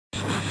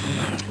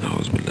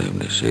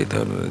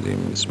Bismillahirrahmanirrahim.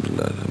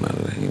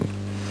 Bismillahirrahmanirrahim.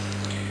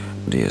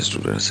 Dear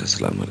students,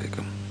 Assalamu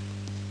alaikum.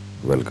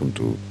 Welcome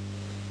to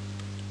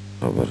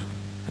our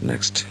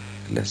next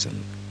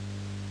lesson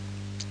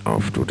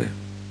of today,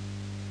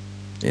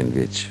 in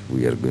which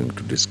we are going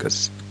to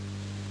discuss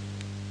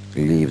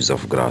Leaves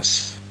of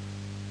Grass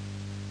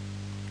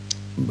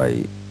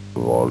by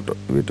Walt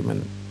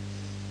Whitman.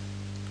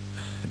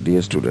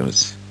 Dear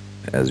students,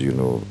 as you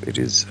know, it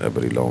is a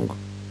very long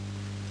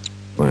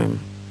poem.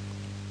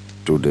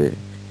 Today,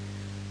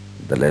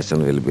 the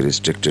lesson will be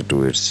restricted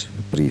to its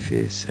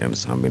preface and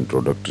some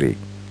introductory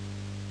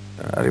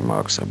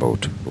remarks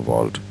about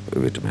Walt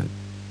Whitman.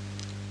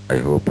 I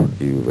hope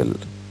you will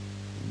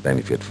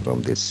benefit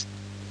from this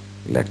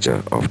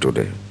lecture of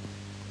today.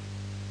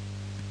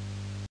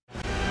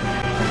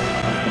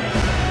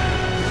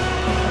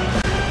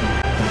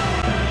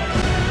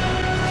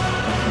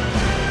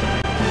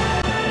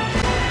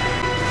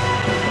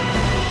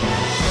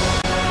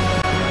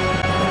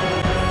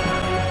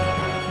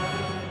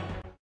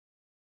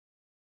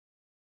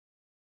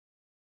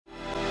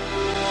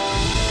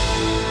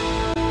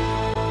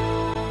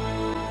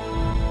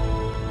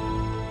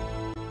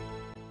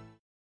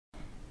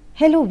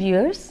 Hello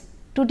viewers,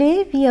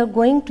 today we are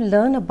going to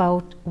learn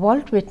about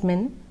Walt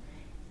Whitman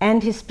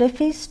and his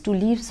preface to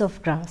Leaves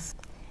of Grass.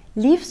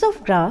 Leaves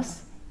of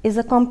Grass is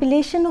a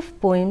compilation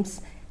of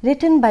poems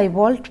written by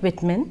Walt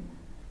Whitman.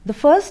 The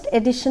first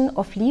edition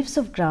of Leaves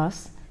of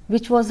Grass,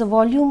 which was a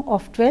volume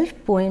of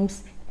 12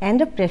 poems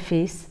and a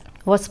preface,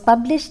 was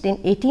published in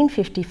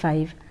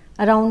 1855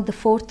 around the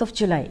 4th of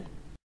July.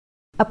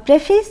 A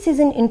preface is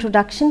an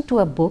introduction to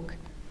a book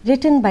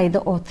written by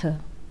the author,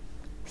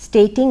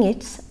 stating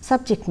its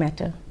subject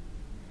matter.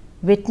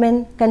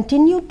 Whitman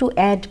continued to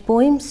add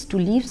poems to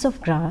Leaves of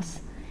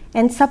Grass,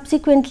 and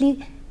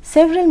subsequently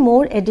several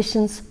more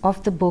editions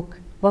of the book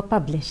were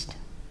published.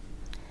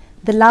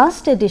 The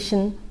last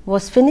edition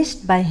was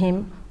finished by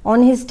him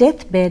on his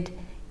deathbed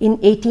in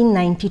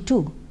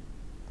 1892.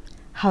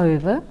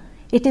 However,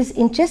 it is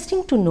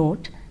interesting to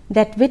note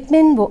that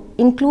Whitman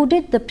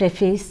included the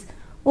preface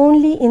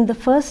only in the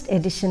first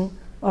edition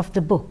of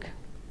the book.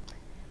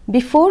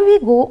 Before we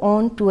go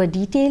on to a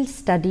detailed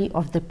study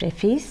of the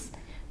preface,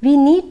 we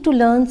need to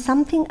learn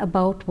something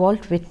about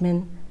Walt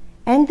Whitman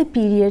and the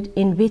period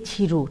in which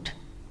he wrote.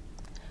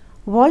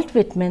 Walt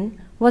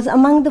Whitman was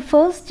among the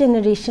first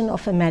generation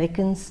of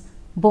Americans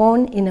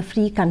born in a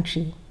free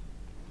country.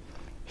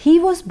 He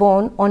was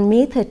born on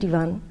May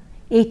 31,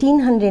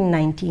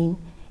 1819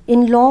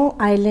 in Long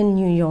Island,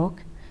 New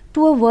York,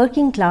 to a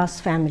working class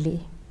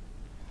family.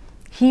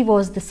 He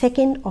was the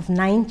second of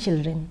 9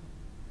 children.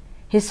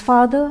 His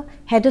father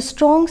had a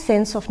strong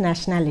sense of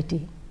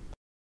nationality.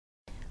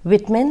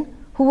 Whitman,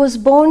 who was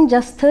born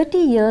just 30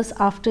 years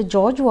after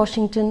George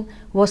Washington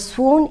was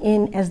sworn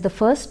in as the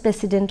first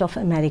president of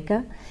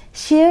America,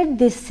 shared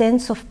this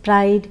sense of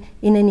pride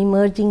in an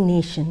emerging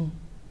nation.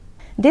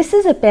 This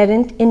is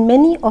apparent in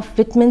many of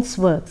Whitman's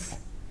works.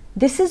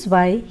 This is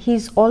why he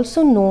is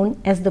also known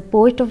as the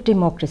poet of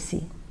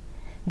democracy.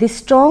 This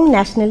strong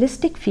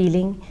nationalistic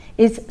feeling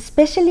is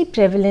especially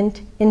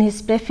prevalent in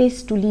his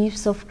preface to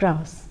Leaves of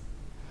Grass.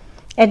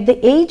 At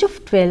the age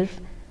of 12,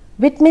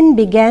 Whitman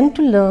began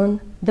to learn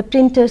the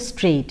printer's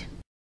trade.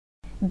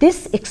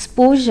 This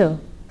exposure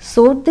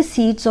sowed the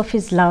seeds of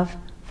his love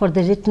for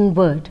the written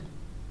word.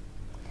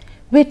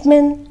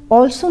 Whitman,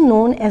 also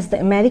known as the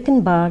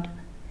American Bard,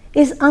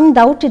 is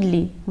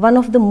undoubtedly one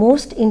of the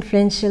most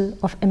influential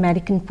of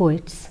American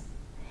poets.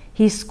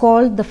 He is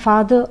called the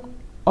father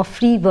of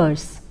free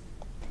verse,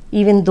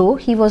 even though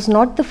he was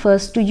not the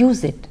first to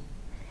use it.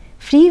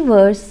 Free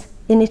verse,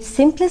 in its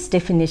simplest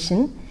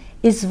definition,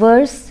 is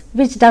verse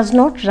which does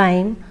not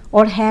rhyme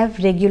or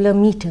have regular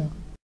meter.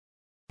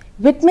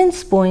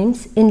 Whitman's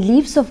poems in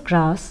Leaves of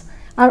Grass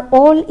are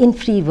all in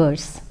free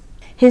verse.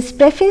 His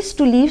preface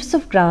to Leaves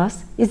of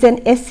Grass is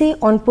an essay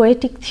on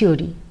poetic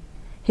theory.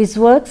 His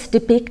works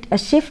depict a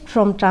shift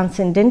from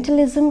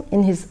transcendentalism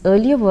in his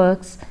earlier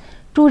works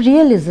to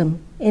realism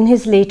in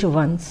his later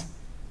ones.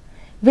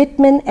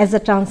 Whitman, as a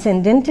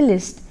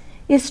transcendentalist,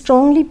 is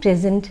strongly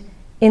present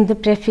in the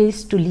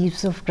preface to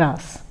Leaves of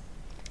Grass.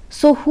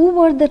 So who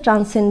were the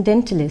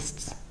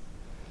transcendentalists?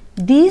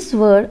 These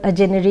were a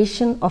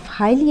generation of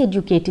highly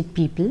educated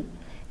people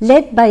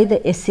led by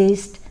the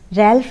essayist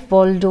Ralph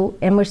Waldo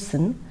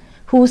Emerson,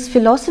 whose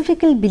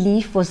philosophical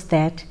belief was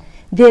that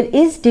there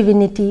is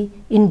divinity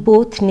in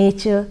both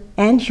nature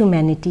and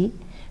humanity,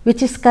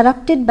 which is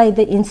corrupted by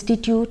the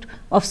institute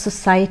of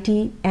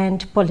society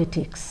and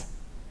politics.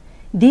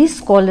 These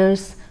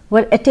scholars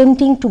were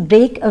attempting to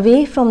break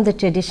away from the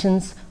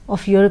traditions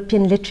of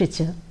European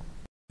literature,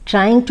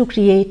 trying to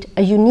create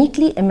a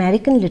uniquely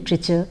American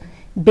literature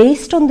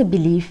based on the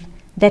belief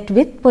that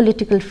with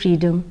political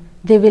freedom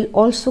there will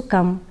also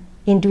come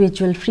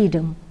individual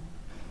freedom.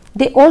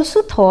 They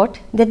also thought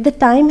that the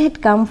time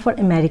had come for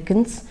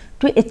Americans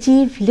to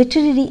achieve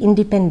literary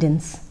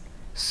independence,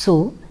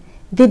 so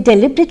they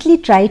deliberately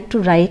tried to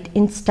write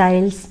in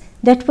styles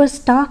that were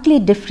starkly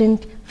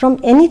different from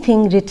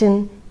anything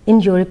written in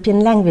European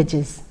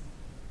languages.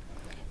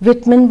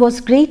 Whitman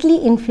was greatly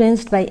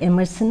influenced by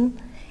Emerson,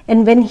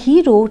 and when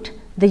he wrote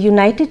 "The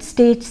United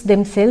States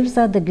themselves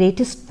are the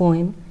greatest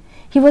poem,"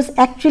 he was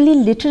actually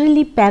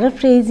literally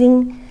paraphrasing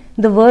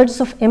the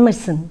words of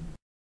Emerson,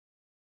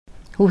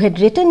 who had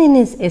written in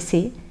his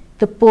essay,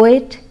 "The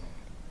poet,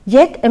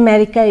 yet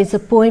America is a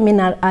poem in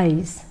our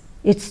eyes.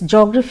 Its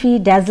geography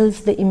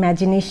dazzles the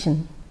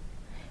imagination."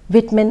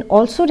 Whitman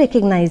also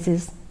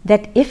recognizes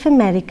that if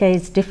America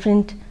is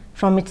different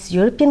from its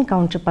European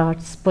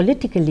counterparts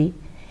politically,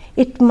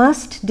 it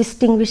must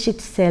distinguish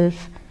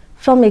itself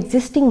from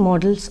existing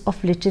models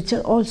of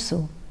literature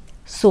also.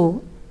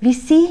 So, we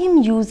see him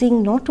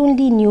using not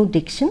only new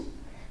diction,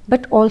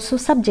 but also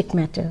subject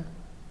matter.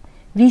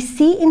 We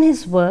see in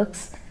his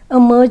works a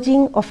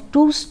merging of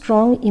two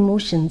strong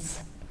emotions: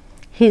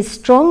 his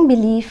strong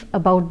belief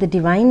about the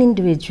divine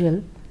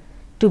individual,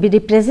 to be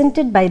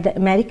represented by the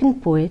American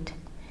poet,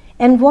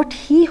 and what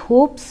he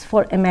hopes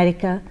for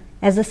America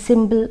as a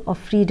symbol of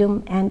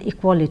freedom and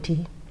equality.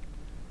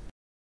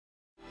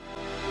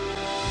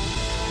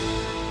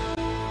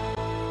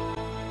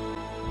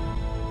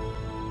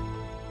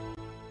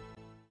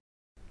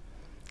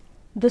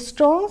 The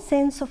strong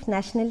sense of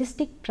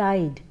nationalistic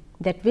pride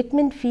that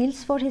Whitman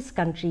feels for his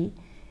country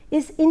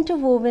is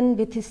interwoven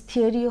with his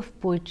theory of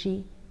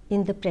poetry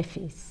in the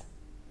preface.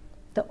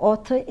 The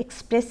author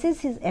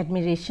expresses his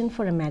admiration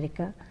for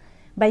America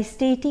by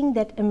stating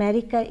that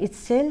America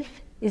itself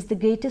is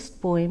the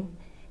greatest poem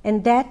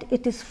and that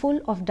it is full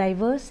of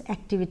diverse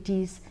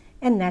activities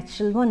and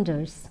natural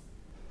wonders.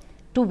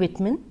 To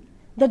Whitman,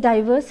 the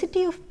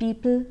diversity of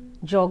people,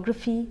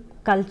 geography,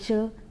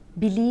 culture,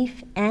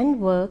 belief, and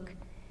work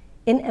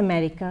in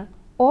America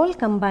all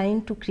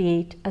combine to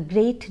create a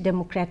great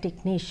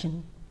democratic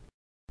nation.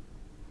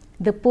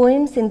 The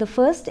poems in the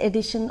first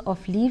edition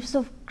of Leaves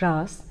of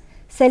Grass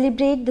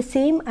celebrate the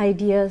same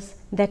ideas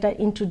that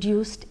are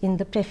introduced in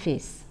the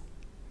preface.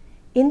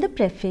 In the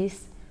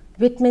preface,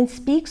 Whitman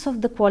speaks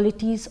of the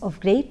qualities of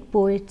great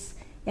poets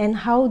and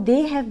how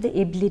they have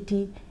the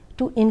ability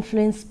to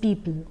influence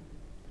people.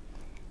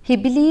 He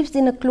believes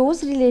in a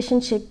close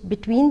relationship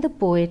between the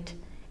poet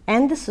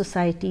and the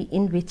society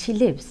in which he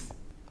lives.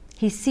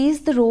 He sees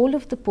the role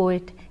of the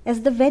poet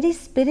as the very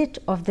spirit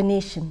of the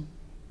nation,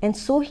 and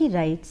so he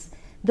writes,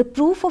 "The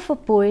proof of a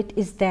poet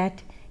is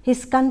that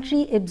his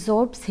country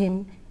absorbs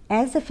him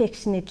as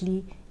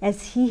affectionately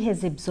as he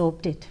has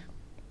absorbed it."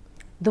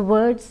 The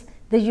words,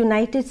 "The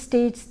United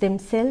States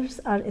themselves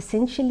are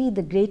essentially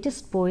the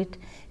greatest poet,"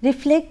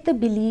 reflect the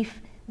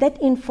belief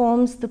that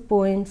informs the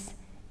poems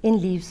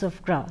in Leaves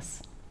of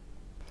Grass.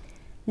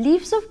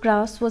 Leaves of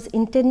Grass was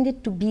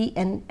intended to be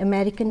an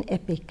American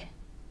epic,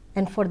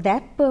 and for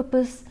that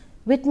purpose,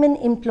 Whitman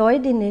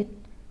employed in it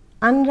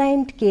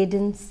unrhymed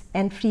cadence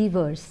and free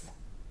verse.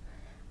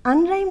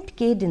 Unrhymed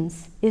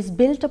cadence is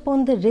built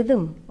upon the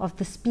rhythm of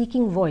the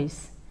speaking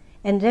voice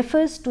and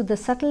refers to the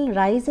subtle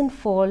rise and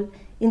fall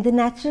in the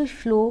natural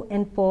flow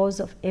and pause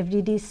of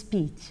everyday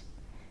speech.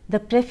 The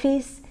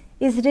preface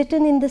is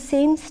written in the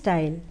same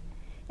style,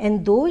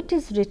 and though it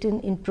is written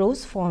in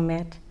prose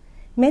format,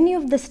 many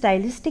of the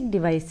stylistic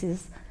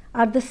devices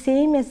are the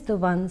same as the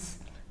ones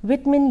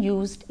Whitman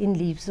used in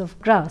Leaves of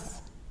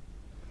Grass.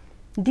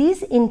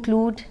 These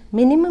include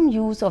minimum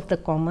use of the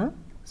comma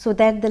so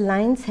that the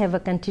lines have a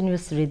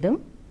continuous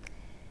rhythm,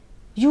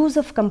 use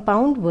of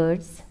compound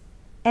words,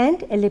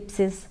 and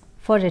ellipses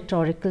for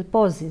rhetorical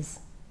pauses.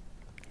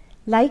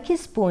 Like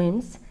his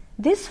poems,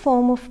 this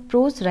form of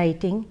prose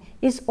writing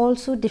is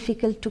also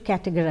difficult to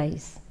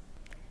categorize.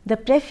 The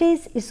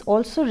preface is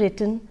also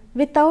written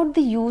without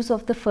the use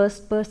of the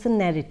first-person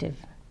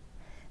narrative.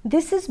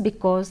 This is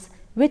because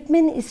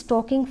Whitman is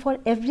talking for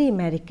every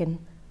American,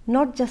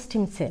 not just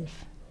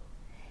himself.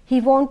 He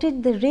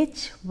wanted the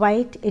rich,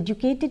 white,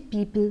 educated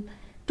people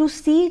to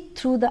see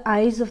through the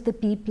eyes of the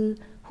people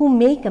who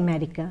make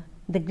America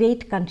the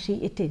great country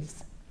it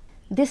is.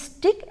 This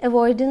strict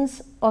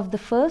avoidance of the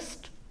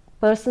first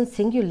person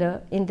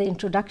singular in the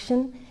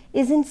introduction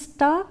is in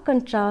stark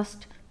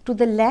contrast to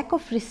the lack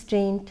of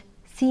restraint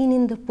seen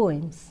in the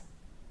poems.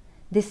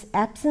 This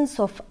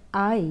absence of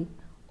I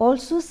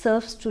also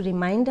serves to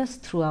remind us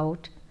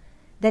throughout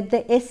that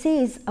the essay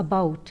is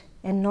about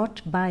and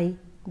not by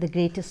the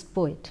greatest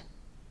poet.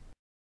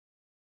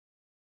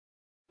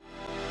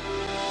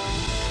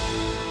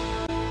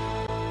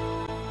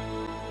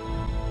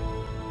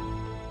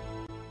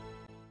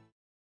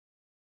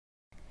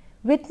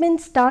 Whitman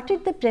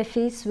started the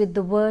preface with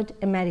the word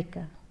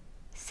America,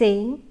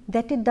 saying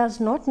that it does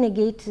not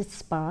negate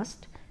its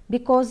past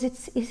because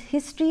its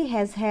history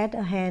has had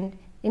a hand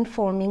in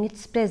forming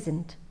its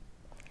present.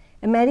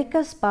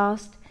 America's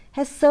past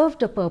has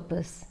served a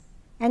purpose,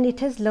 and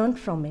it has learned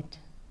from it.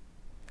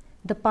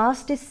 The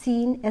past is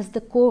seen as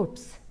the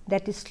corpse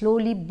that is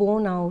slowly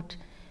borne out,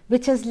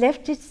 which has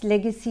left its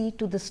legacy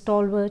to the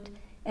stalwart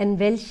and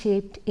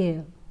well-shaped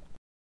heir.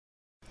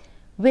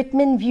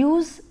 Whitman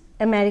views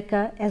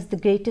America as the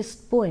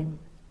greatest poem,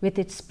 with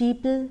its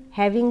people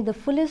having the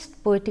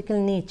fullest poetical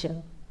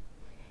nature.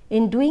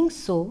 In doing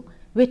so,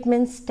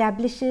 Whitman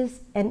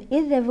establishes an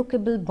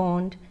irrevocable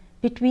bond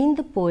between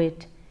the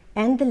poet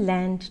and the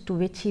land to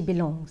which he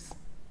belongs.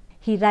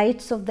 He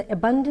writes of the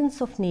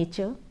abundance of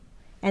nature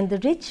and the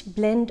rich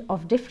blend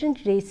of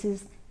different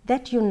races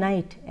that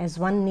unite as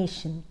one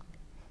nation.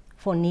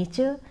 For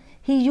nature,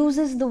 he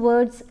uses the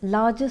words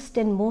largest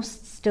and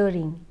most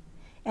stirring,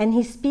 and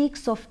he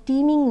speaks of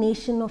teeming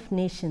nation of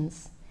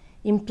nations,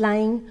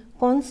 implying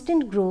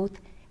constant growth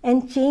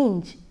and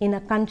change in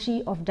a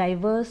country of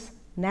diverse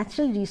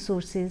natural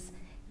resources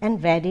and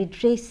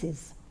varied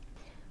races.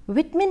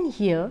 Whitman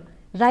here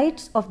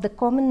writes of the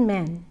common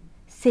man,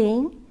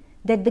 saying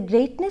that the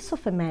greatness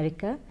of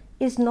America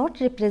is not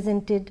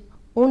represented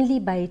only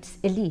by its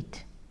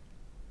elite,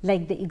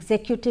 like the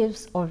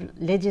executives or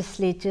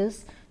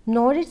legislatures,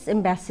 nor its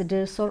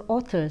ambassadors or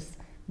authors,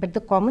 but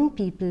the common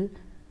people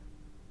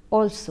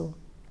also.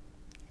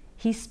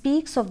 He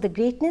speaks of the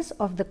greatness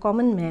of the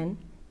common man,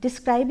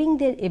 describing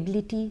their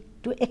ability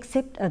to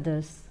accept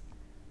others,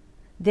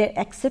 their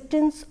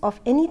acceptance of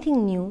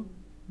anything new,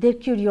 their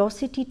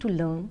curiosity to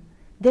learn,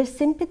 their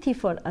sympathy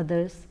for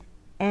others,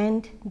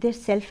 and their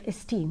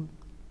self-esteem.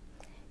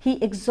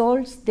 He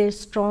exalts their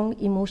strong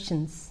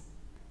emotions,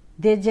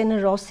 their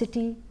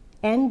generosity,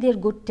 and their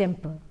good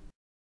temper.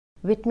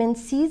 Whitman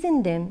sees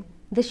in them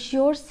the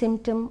sure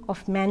symptom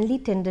of manly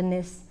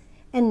tenderness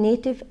and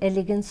native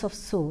elegance of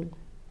soul.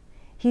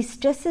 He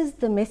stresses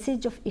the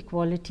message of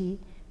equality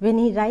when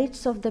he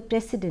writes of the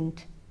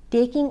President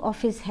taking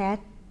off his hat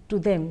to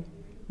them,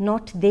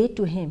 not they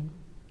to him.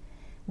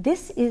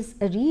 This is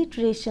a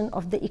reiteration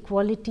of the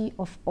equality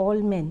of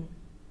all men.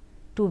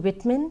 To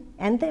Whitman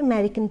and the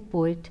American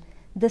poet,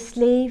 the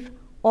slave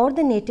or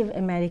the Native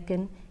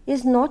American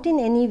is not in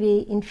any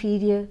way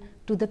inferior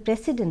to the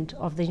President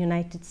of the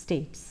United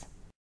States.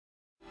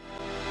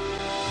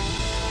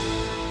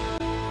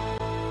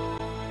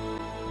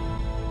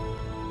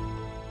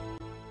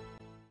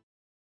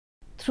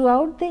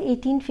 Throughout the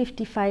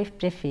 1855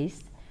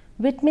 preface,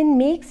 Whitman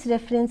makes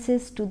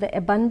references to the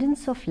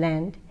abundance of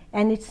land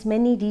and its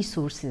many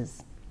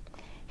resources.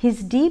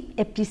 His deep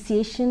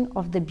appreciation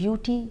of the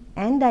beauty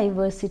and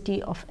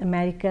diversity of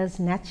America's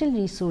natural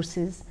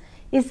resources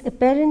is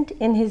apparent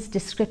in his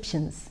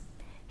descriptions.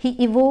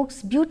 He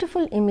evokes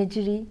beautiful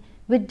imagery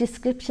with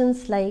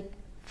descriptions like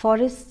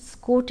forests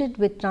coated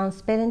with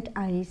transparent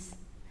ice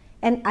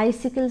and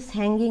icicles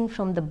hanging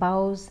from the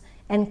boughs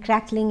and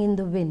crackling in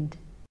the wind.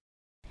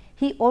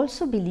 He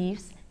also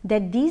believes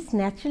that these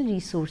natural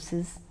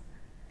resources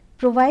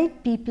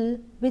provide people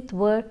with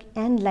work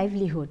and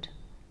livelihood.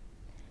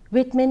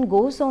 Whitman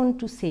goes on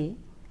to say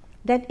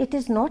that it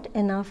is not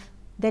enough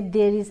that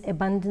there is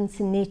abundance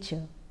in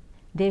nature.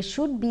 There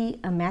should be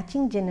a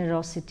matching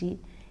generosity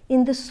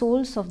in the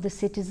souls of the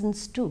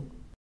citizens too.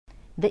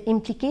 The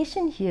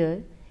implication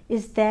here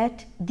is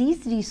that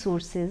these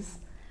resources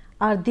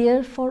are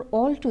there for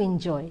all to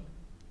enjoy,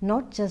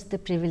 not just the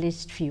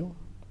privileged few.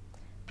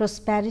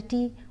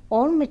 Prosperity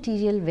or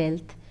material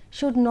wealth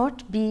should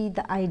not be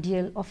the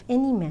ideal of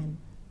any man,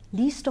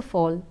 least of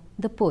all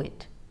the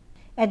poet.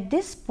 At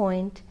this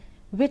point,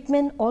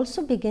 Whitman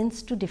also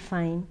begins to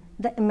define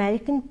the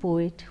American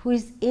poet who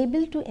is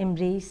able to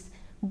embrace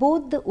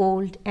both the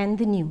old and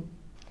the new.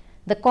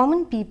 The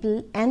common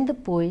people and the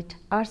poet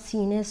are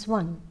seen as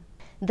one.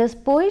 The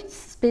poet's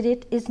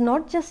spirit is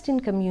not just in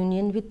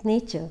communion with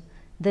nature,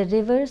 the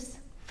rivers,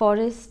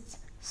 forests,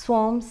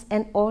 swamps,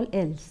 and all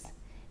else.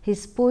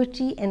 His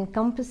poetry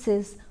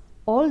encompasses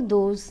all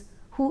those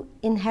who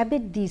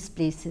inhabit these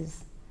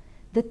places.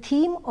 The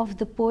theme of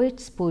the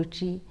poet's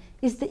poetry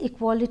is the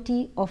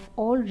equality of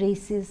all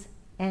races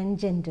and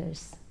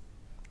genders.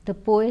 The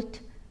poet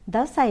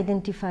thus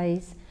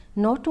identifies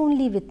not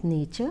only with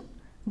nature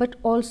but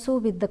also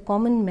with the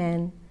common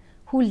man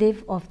who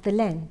live off the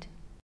land.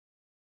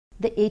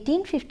 The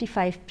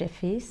 1855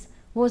 preface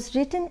was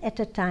written at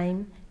a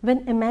time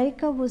when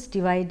America was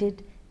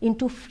divided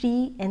into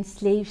free and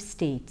slave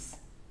states.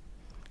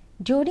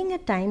 During a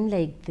time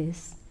like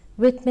this,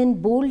 Whitman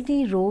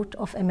boldly wrote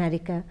of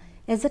America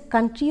as a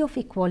country of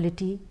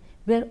equality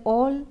where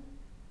all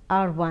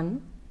are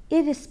one,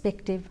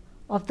 irrespective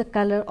of the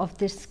color of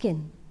their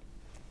skin,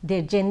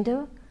 their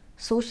gender,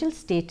 social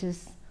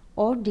status,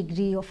 or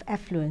degree of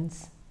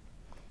affluence.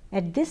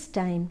 At this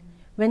time,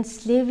 when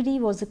slavery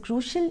was a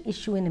crucial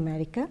issue in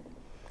America,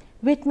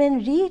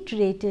 Whitman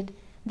reiterated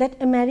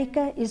that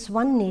America is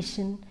one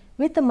nation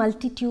with a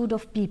multitude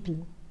of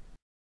people,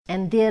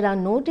 and there are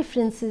no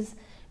differences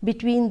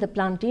between the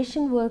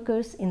plantation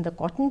workers in the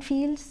cotton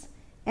fields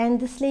and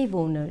the slave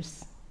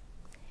owners.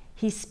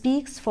 He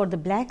speaks for the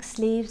black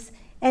slaves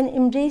and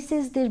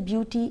embraces their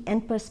beauty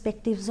and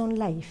perspectives on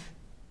life.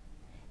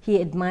 He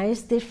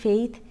admires their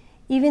faith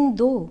even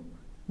though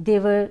they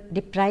were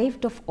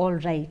deprived of all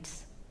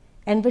rights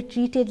and were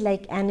treated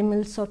like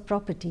animals or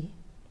property.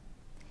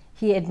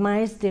 He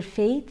admires their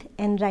faith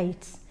and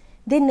rights.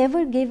 They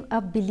never gave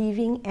up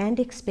believing and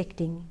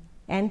expecting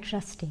and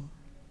trusting.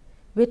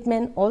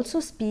 Whitman also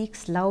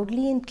speaks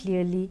loudly and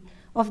clearly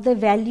of the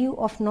value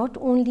of not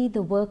only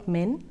the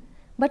workmen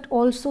but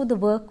also the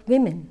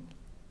workwomen.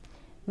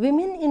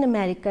 Women in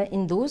America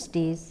in those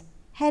days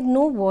had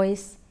no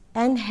voice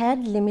and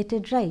had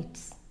limited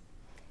rights.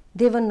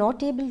 They were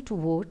not able to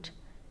vote,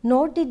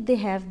 nor did they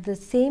have the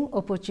same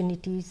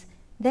opportunities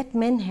that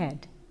men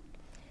had.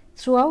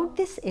 Throughout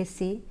this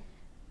essay,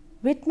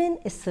 Whitman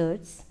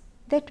asserts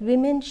that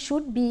women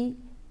should be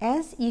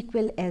as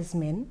equal as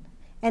men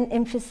and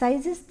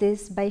emphasizes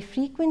this by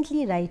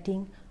frequently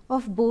writing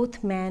of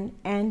both man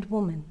and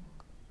woman.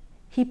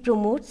 He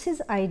promotes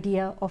his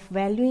idea of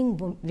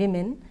valuing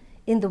women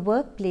in the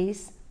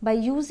workplace by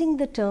using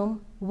the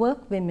term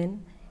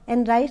workwomen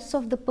and writes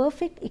of the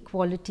perfect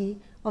equality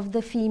of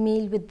the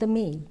female with the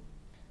male.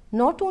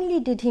 Not only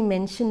did he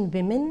mention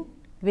women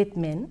with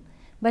men,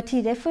 but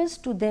he refers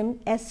to them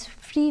as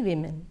free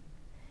women.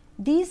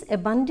 These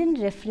abundant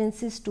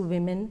references to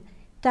women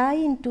tie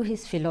into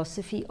his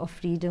philosophy of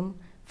freedom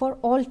for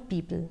all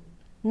people,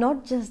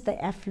 not just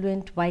the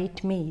affluent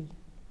white male.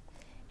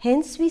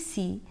 Hence we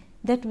see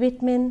that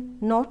Whitman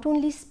not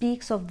only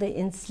speaks of the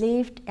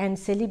enslaved and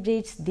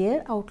celebrates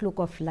their outlook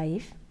of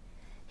life,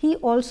 he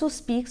also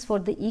speaks for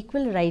the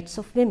equal rights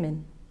of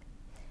women.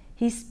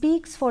 He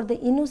speaks for the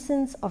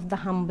innocence of the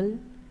humble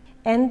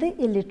and the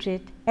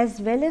illiterate as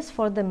well as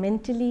for the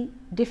mentally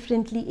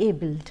differently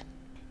abled.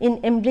 In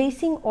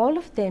embracing all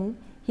of them,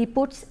 he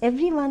puts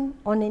everyone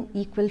on an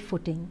equal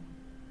footing.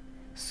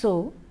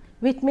 So,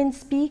 Whitman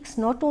speaks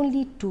not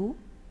only to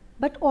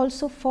but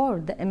also for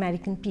the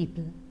American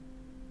people.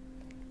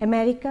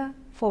 America,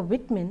 for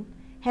Whitman,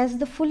 has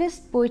the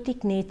fullest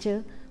poetic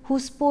nature,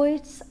 whose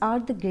poets are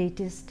the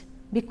greatest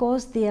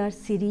because they are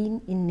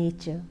serene in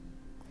nature,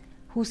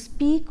 who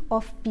speak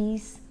of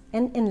peace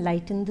and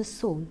enlighten the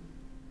soul.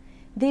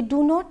 They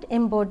do not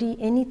embody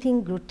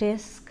anything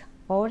grotesque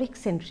or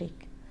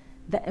eccentric.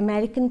 The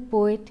American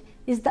poet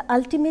is the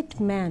ultimate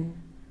man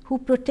who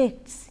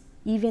protects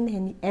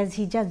even as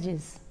he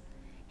judges.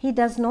 He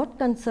does not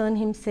concern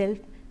himself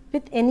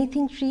with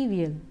anything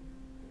trivial.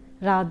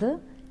 Rather,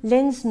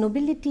 lends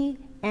nobility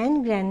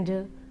and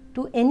grandeur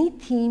to any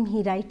theme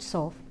he writes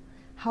of,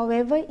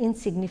 however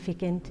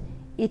insignificant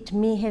it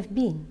may have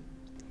been.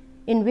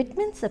 In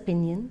Whitman's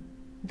opinion,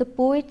 the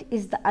poet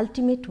is the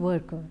ultimate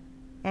worker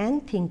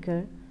and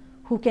thinker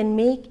who can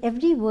make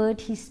every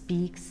word he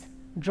speaks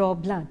draw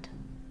blood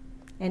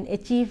and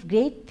achieve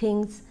great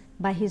things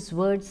by his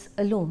words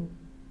alone.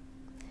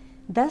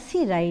 Thus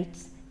he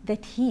writes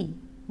that he,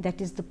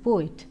 that is the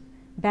poet,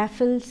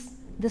 baffles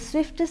the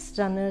swiftest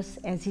runners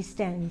as he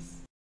stands.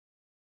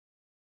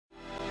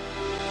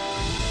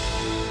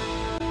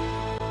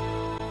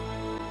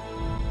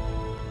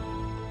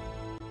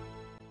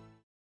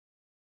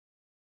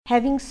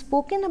 Having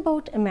spoken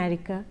about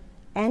America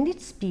and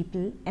its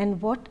people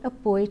and what a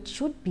poet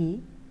should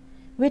be,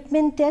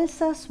 Whitman tells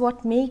us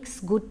what makes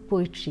good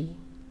poetry.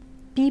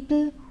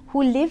 People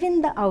who live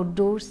in the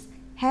outdoors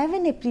have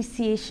an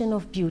appreciation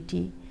of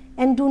beauty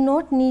and do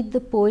not need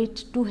the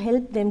poet to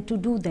help them to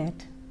do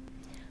that.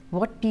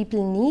 What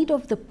people need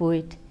of the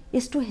poet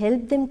is to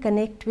help them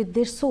connect with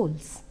their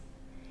souls.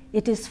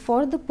 It is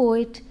for the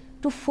poet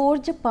to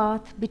forge a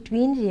path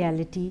between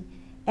reality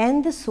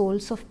and the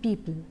souls of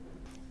people.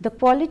 The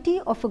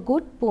quality of a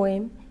good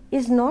poem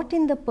is not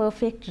in the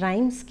perfect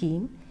rhyme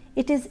scheme,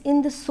 it is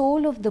in the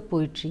soul of the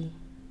poetry.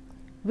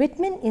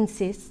 Whitman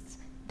insists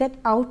that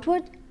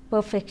outward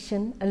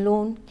perfection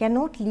alone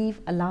cannot leave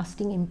a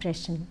lasting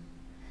impression.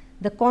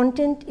 The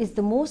content is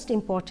the most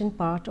important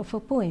part of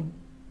a poem.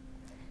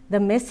 The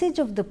message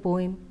of the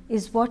poem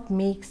is what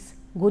makes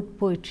good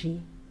poetry.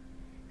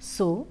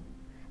 So,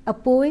 a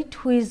poet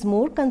who is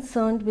more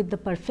concerned with the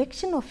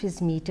perfection of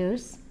his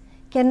meters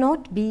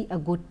cannot be a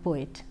good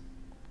poet.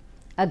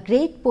 A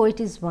great poet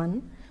is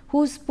one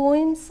whose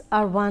poems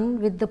are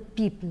one with the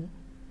people.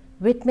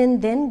 Whitman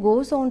then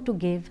goes on to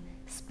give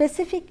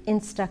specific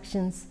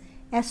instructions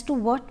as to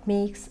what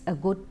makes a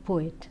good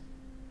poet.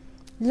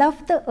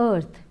 Love the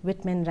earth,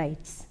 Whitman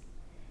writes,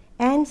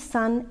 and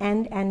sun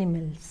and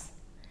animals.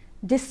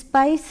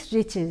 Despise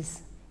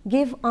riches,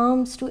 give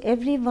alms to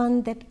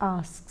everyone that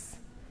asks.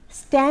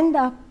 Stand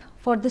up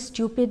for the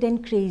stupid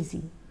and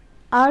crazy.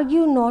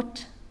 Argue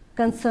not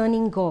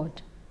concerning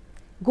God.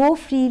 Go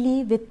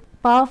freely with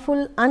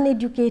powerful,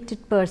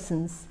 uneducated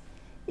persons.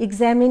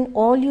 Examine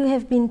all you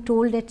have been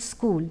told at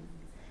school.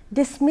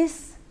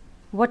 Dismiss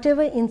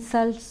whatever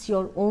insults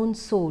your own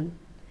soul,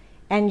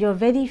 and your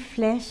very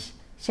flesh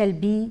shall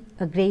be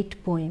a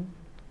great poem.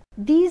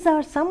 These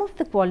are some of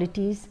the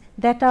qualities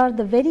that are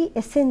the very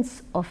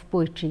essence of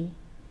poetry.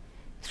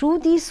 Through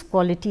these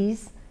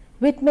qualities,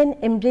 Whitman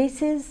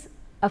embraces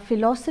a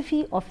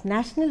philosophy of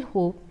national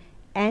hope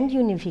and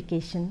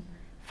unification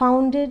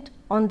founded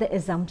on the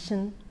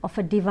assumption of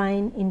a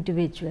divine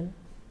individual.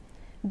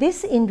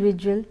 This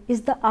individual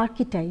is the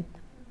archetype,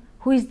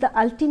 who is the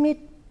ultimate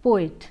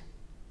poet,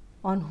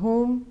 on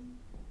whom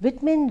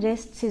Whitman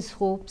rests his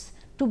hopes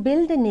to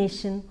build a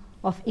nation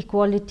of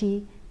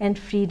equality and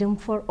freedom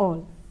for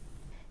all.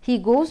 He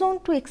goes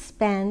on to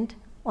expand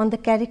on the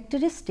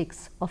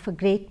characteristics of a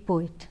great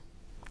poet.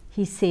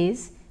 He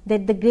says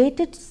that the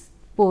greatest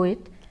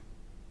poet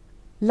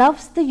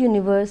loves the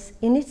universe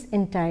in its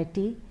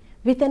entirety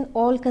with an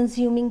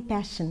all-consuming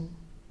passion.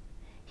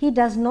 He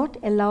does not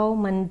allow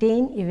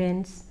mundane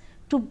events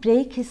to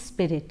break his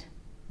spirit.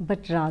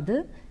 but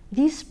rather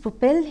these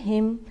propel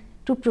him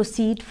to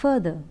proceed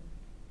further.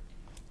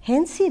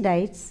 Hence he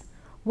writes,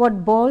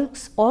 what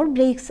balks or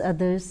breaks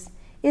others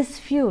is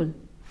fuel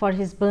for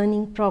his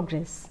burning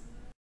progress.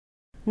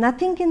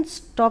 Nothing can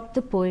stop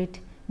the poet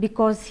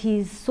because he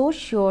is so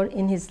sure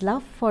in his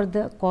love for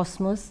the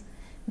cosmos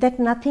that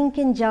nothing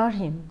can jar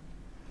him.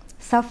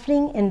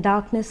 Suffering and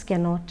darkness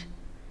cannot,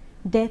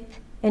 death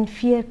and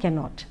fear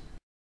cannot.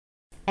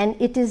 And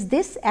it is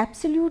this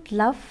absolute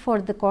love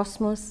for the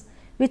cosmos,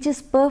 which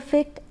is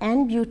perfect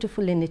and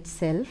beautiful in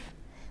itself,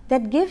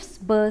 that gives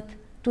birth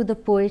to the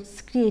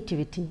poet's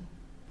creativity.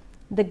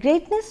 The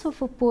greatness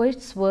of a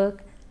poet's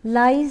work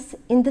lies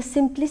in the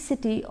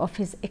simplicity of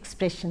his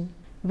expression.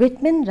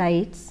 Whitman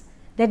writes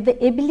that the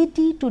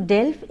ability to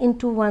delve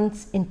into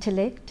one's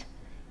intellect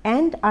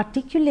and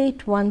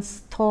articulate one's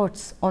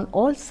thoughts on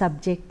all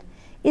subjects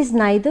is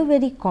neither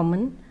very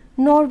common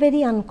nor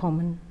very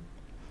uncommon.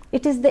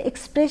 It is the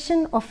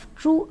expression of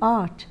true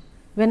art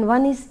when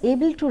one is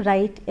able to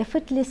write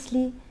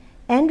effortlessly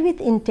and with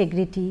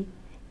integrity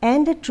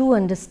and a true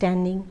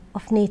understanding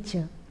of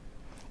nature.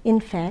 In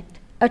fact,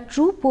 a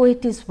true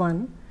poet is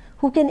one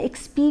who can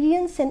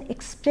experience and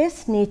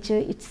express nature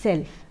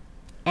itself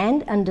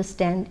and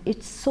understand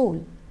its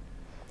soul.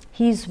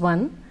 He is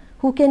one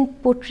who can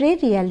portray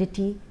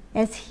reality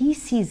as he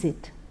sees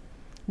it.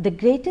 The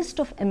greatest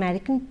of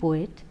American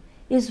poets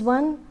is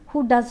one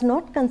who does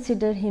not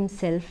consider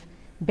himself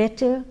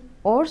better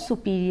or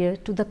superior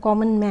to the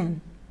common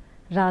man.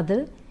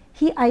 Rather,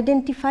 he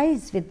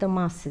identifies with the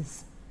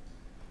masses.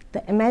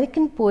 The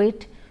American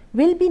poet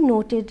will be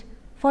noted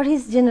for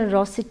his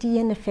generosity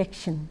and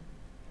affection.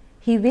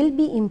 He will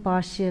be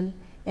impartial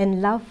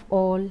and love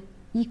all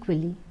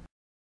equally.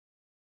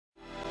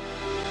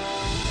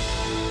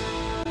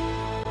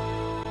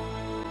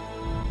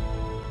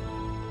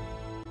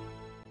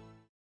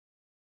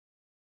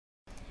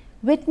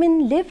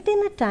 Whitman lived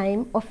in a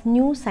time of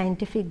new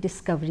scientific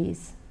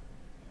discoveries,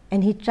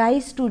 and he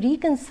tries to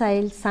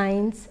reconcile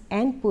science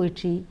and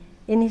poetry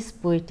in his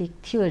poetic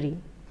theory.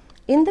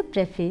 In the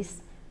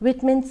preface,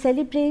 Whitman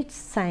celebrates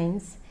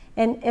science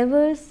and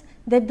avers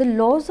that the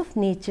laws of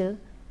nature,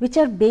 which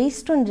are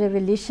based on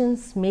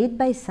revelations made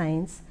by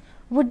science,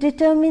 would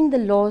determine the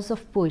laws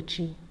of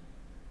poetry.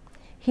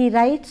 He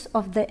writes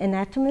of the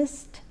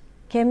anatomist,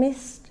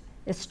 chemist,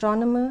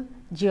 astronomer,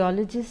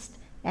 geologist,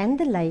 and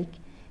the like,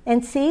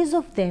 and says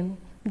of them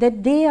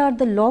that they are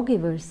the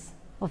lawgivers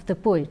of the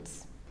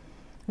poets.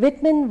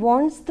 Whitman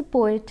wants the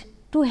poet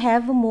to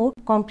have a more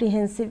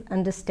comprehensive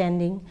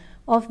understanding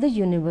of the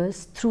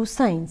universe through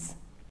science.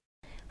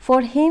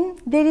 For him,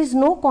 there is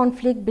no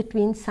conflict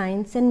between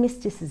science and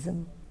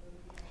mysticism.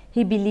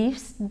 He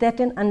believes that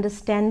an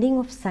understanding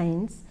of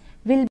science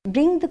will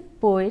bring the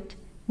poet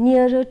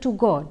nearer to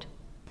God.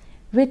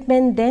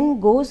 Whitman then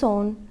goes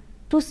on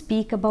to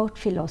speak about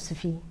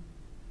philosophy.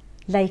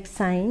 Like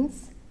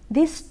science,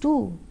 this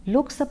too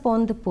looks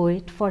upon the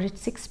poet for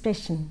its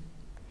expression.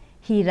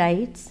 He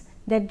writes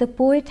that the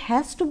poet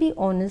has to be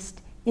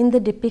honest in the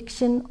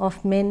depiction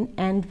of men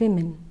and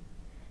women.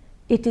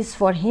 It is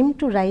for him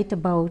to write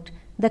about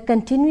the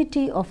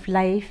continuity of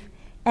life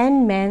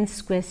and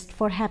man's quest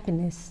for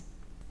happiness.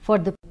 For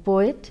the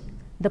poet,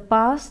 the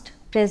past,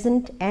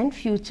 present, and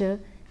future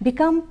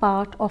become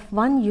part of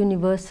one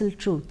universal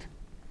truth.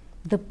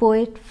 The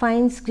poet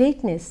finds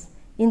greatness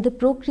in the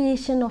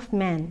procreation of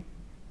man,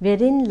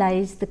 wherein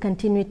lies the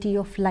continuity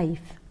of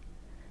life.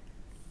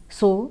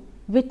 So,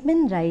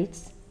 Whitman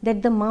writes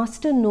that the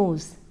master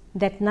knows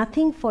that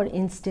nothing, for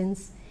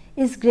instance,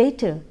 is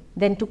greater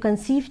than to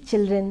conceive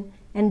children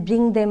and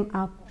bring them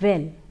up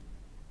well.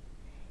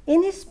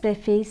 In his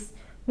preface,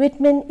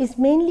 Whitman is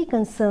mainly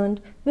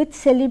concerned with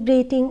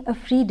celebrating a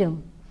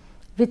freedom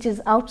which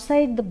is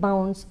outside the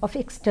bounds of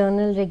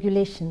external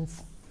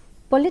regulations.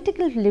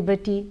 Political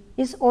liberty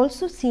is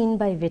also seen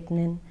by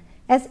Whitman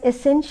as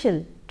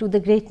essential to the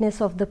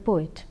greatness of the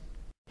poet.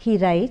 He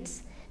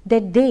writes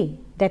that they,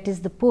 that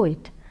is the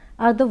poet,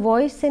 are the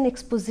voice and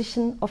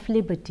exposition of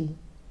liberty.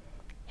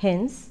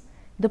 Hence,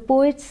 the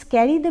poets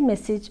carry the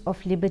message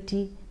of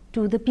liberty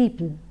to the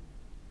people.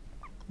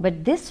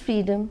 But this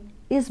freedom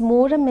is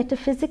more a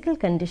metaphysical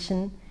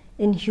condition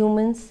in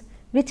humans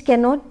which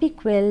cannot be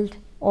quelled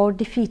or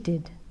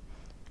defeated.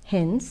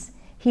 Hence,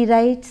 he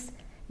writes,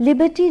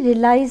 liberty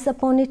relies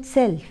upon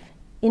itself,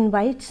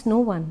 invites no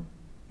one,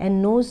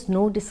 and knows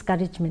no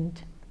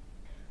discouragement.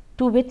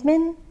 To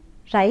Whitman,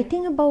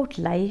 writing about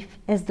life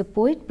as the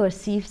poet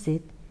perceives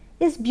it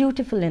is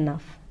beautiful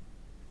enough.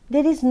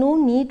 There is no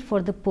need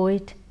for the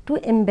poet to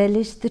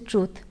embellish the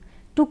truth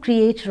to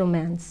create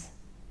romance.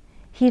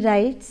 He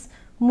writes,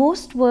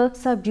 most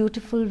works are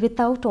beautiful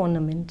without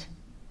ornament.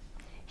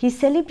 He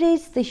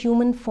celebrates the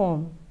human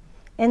form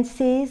and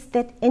says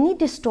that any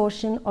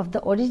distortion of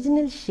the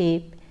original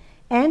shape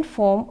and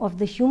form of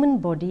the human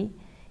body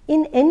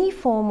in any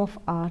form of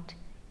art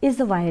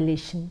is a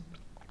violation.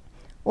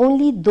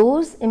 Only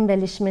those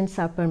embellishments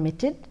are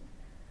permitted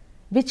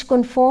which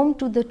conform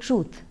to the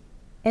truth,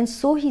 and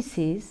so he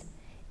says,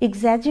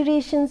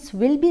 exaggerations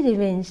will be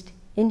revenged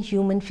in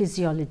human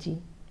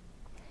physiology.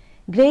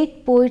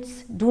 Great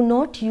poets do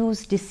not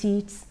use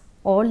deceits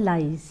or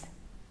lies.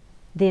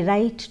 They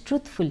write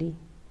truthfully,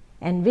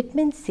 and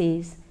Whitman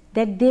says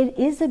that there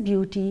is a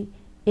beauty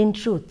in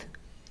truth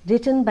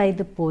written by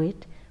the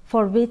poet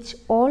for which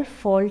all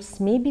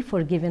faults may be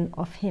forgiven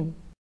of him.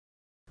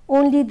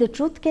 Only the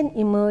truth can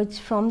emerge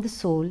from the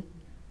soul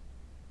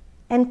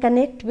and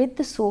connect with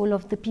the soul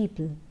of the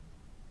people,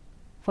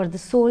 for the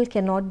soul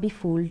cannot be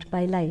fooled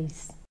by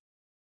lies.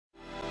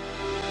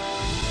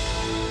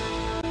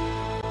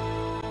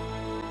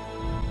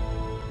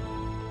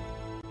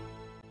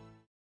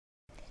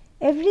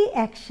 Every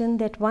action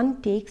that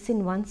one takes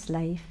in one's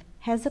life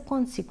has a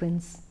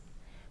consequence.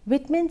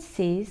 Whitman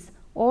says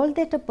all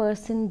that a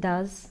person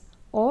does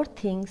or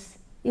thinks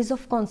is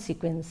of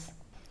consequence.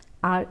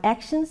 Our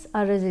actions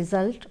are a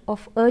result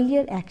of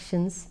earlier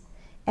actions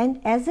and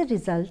as a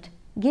result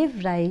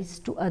give rise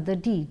to other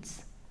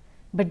deeds.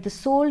 But the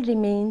soul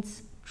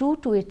remains true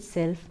to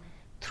itself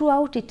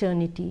throughout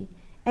eternity,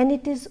 and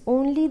it is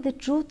only the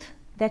truth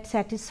that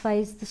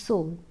satisfies the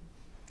soul.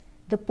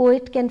 The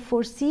poet can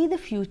foresee the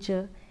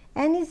future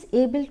and is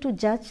able to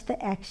judge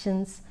the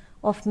actions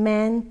of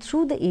man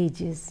through the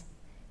ages,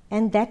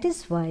 and that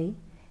is why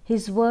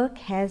his work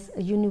has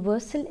a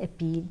universal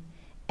appeal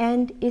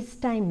and is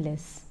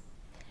timeless.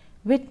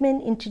 Whitman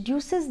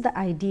introduces the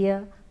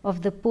idea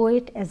of the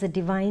poet as a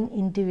divine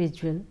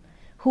individual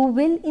who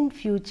will in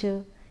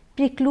future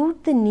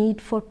preclude the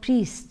need for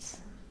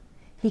priests.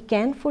 He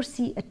can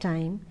foresee a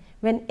time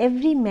when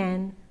every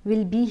man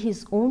will be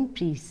his own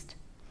priest,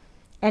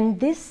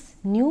 and this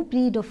new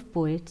breed of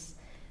poets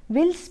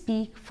will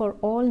speak for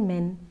all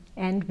men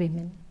and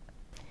women.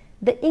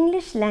 The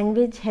English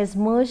language has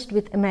merged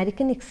with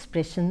American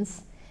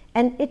expressions,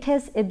 and it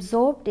has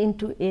absorbed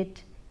into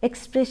it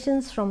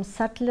expressions from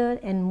subtler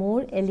and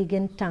more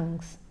elegant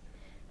tongues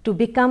to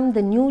become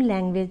the new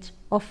language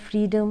of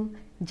freedom,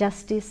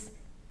 justice,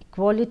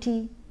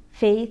 equality,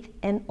 faith,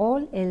 and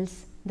all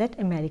else that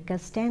America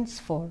stands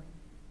for.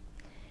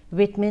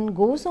 Whitman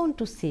goes on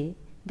to say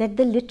that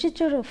the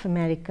literature of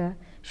America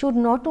should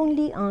not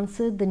only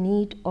answer the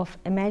need of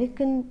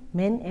American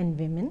men and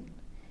women,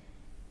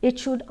 it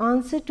should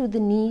answer to the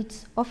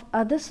needs of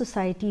other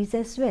societies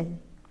as well.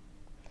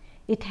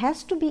 It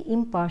has to be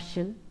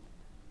impartial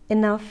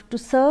enough to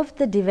serve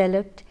the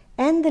developed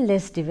and the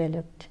less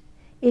developed.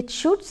 It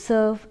should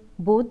serve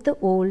both the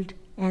old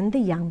and the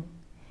young.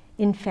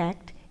 In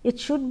fact, it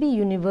should be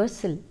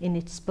universal in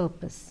its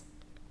purpose.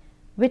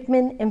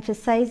 Whitman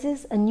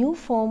emphasizes a new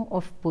form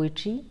of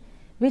poetry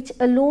which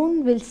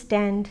alone will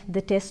stand the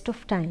test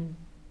of time.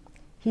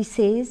 He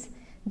says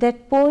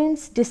that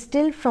poems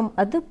distilled from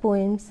other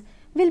poems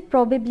will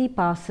probably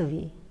pass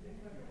away.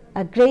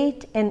 A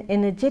great and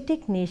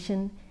energetic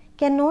nation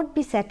cannot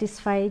be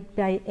satisfied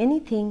by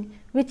anything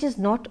which is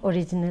not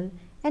original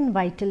and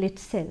vital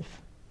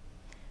itself.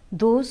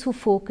 Those who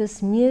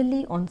focus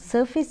merely on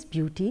surface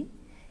beauty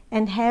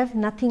and have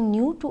nothing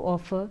new to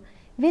offer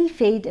will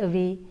fade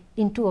away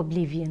into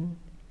oblivion.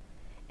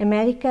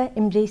 America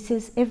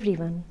embraces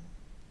everyone.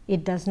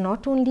 It does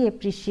not only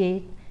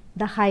appreciate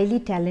the highly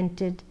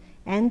talented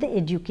and the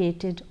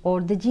educated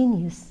or the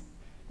genius.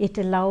 It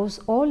allows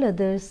all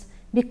others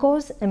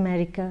because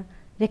America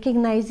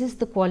recognizes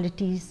the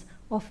qualities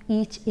of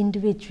each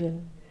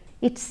individual.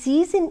 It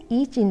sees in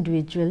each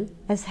individual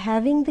as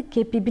having the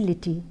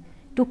capability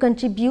to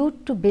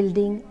contribute to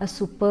building a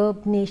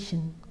superb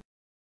nation.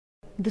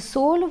 The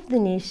soul of the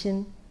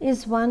nation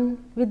is one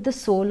with the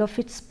soul of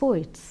its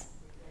poets.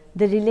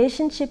 The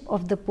relationship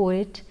of the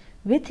poet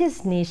with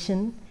his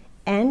nation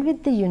and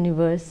with the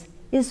universe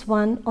is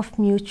one of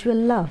mutual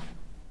love.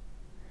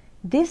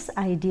 This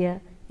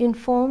idea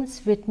informs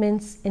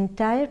Whitman's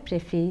entire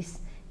preface,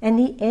 and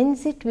he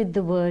ends it with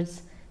the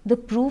words, "The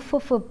proof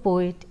of a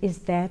poet is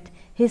that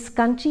his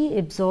country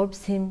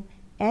absorbs him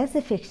as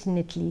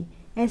affectionately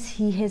as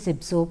he has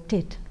absorbed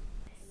it."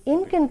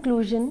 In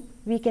conclusion,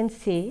 we can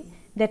say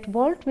that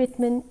Walt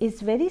Whitman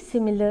is very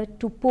similar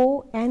to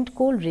Poe and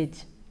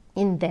Coleridge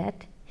in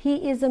that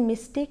he is a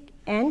mystic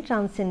and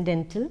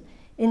transcendental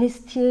in his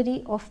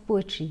theory of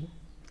poetry.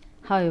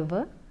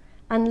 However,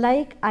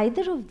 unlike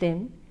either of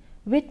them,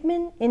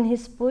 Whitman in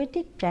his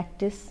poetic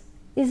practice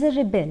is a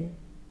rebel.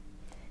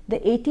 The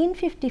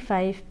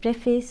 1855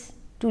 preface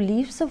to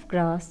Leaves of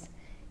Grass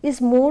is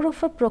more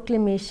of a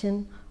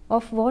proclamation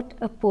of what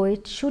a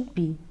poet should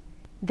be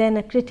than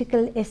a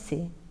critical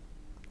essay.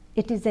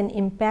 It is an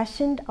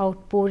impassioned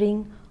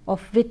outpouring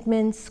of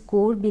Whitman's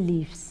core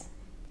beliefs.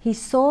 He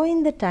saw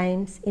in the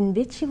times in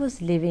which he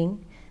was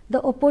living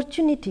the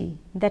opportunity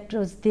that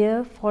was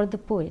there for the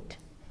poet.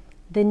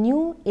 The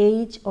new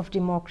age of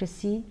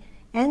democracy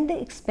and the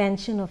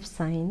expansion of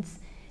science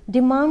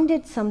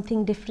demanded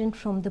something different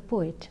from the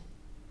poet.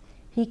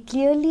 He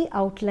clearly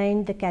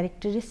outlined the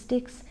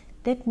characteristics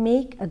that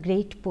make a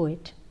great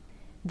poet.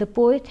 The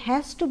poet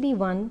has to be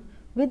one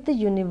with the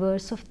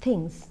universe of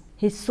things.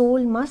 His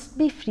soul must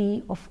be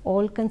free of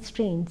all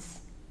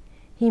constraints.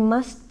 He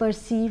must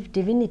perceive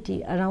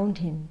divinity around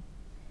him,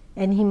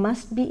 and he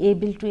must be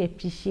able to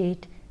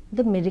appreciate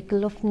the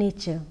miracle of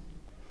nature.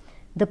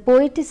 The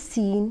poet is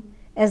seen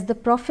as the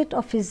prophet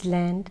of his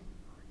land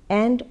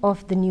and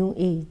of the new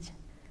age.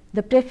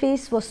 The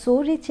preface was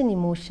so rich in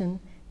emotion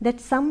that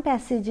some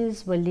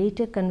passages were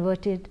later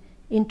converted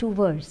into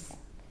verse.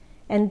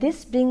 And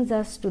this brings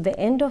us to the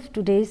end of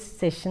today's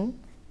session.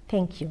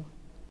 Thank you.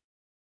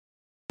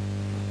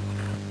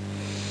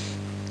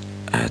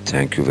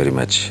 Thank you very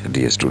much,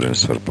 dear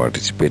students, for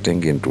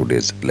participating in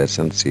today's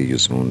lesson. See you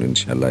soon,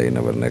 inshallah, in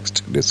our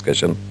next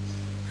discussion.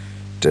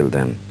 Till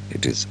then,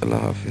 it is Allah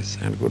Hafiz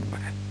and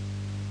goodbye.